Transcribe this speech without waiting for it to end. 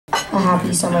a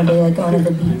happy summer day, like going to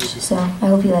the beach. So I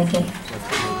hope you like it.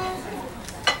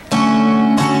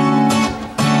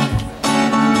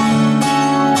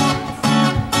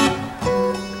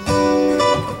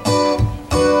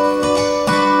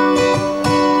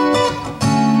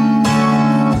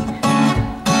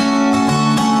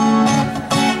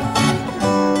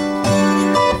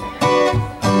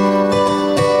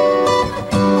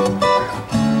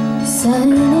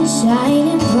 Sun is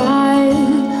shining bright,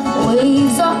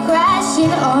 waves are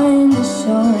crashing on the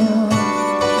shore.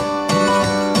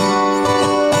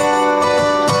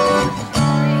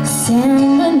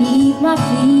 Sand beneath my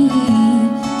feet,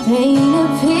 paint a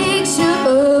picture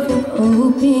of an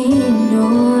open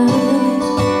door.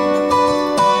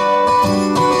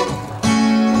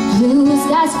 Blue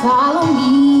skies follow me,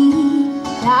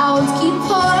 clouds keep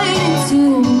pointing to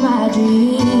my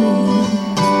dreams.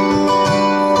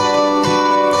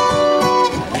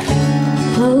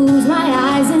 Close my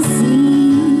eyes and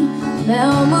see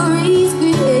memories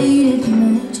created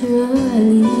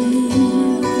naturally.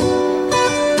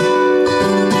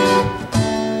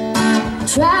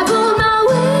 Travel my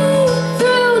way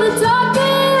through the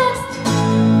darkness,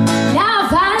 now I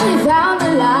finally found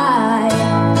the light.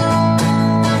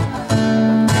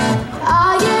 I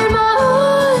hear my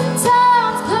own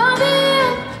sounds coming,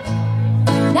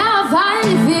 now I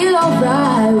finally feel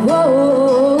alright. Whoa.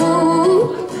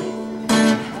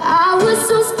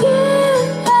 So scared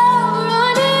of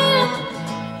running,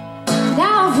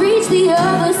 now I've reached the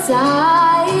other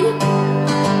side.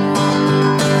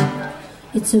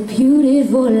 It's a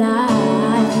beautiful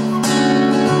life.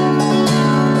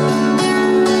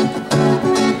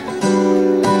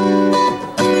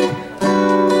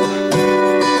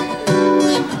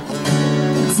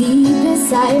 Deep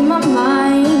inside my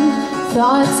mind,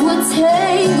 thoughts were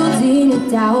tangled in a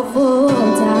doubtful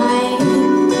time.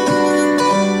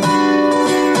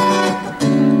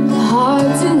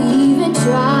 Hard to even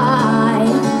try,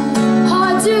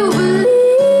 hard to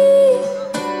believe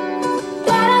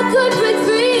that I could break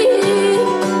free.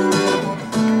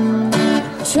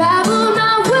 Travel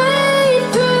my way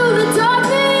through the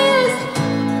darkness,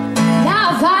 now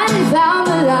I finally found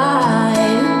the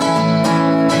light.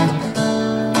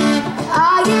 I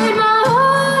hear my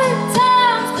heart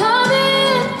times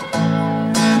coming,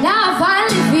 now I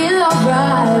finally feel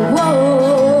alright. Whoa.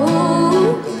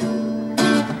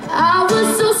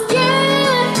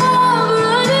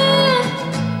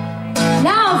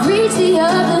 The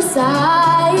other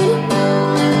side,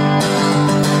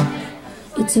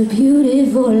 it's a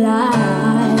beautiful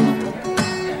life.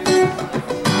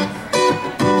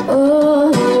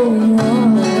 Oh,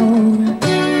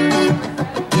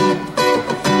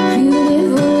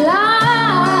 beautiful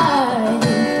life.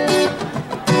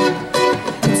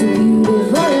 It's a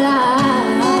beautiful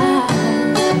life.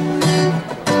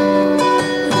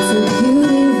 It's a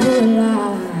beautiful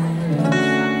life.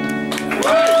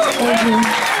 Thank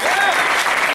you.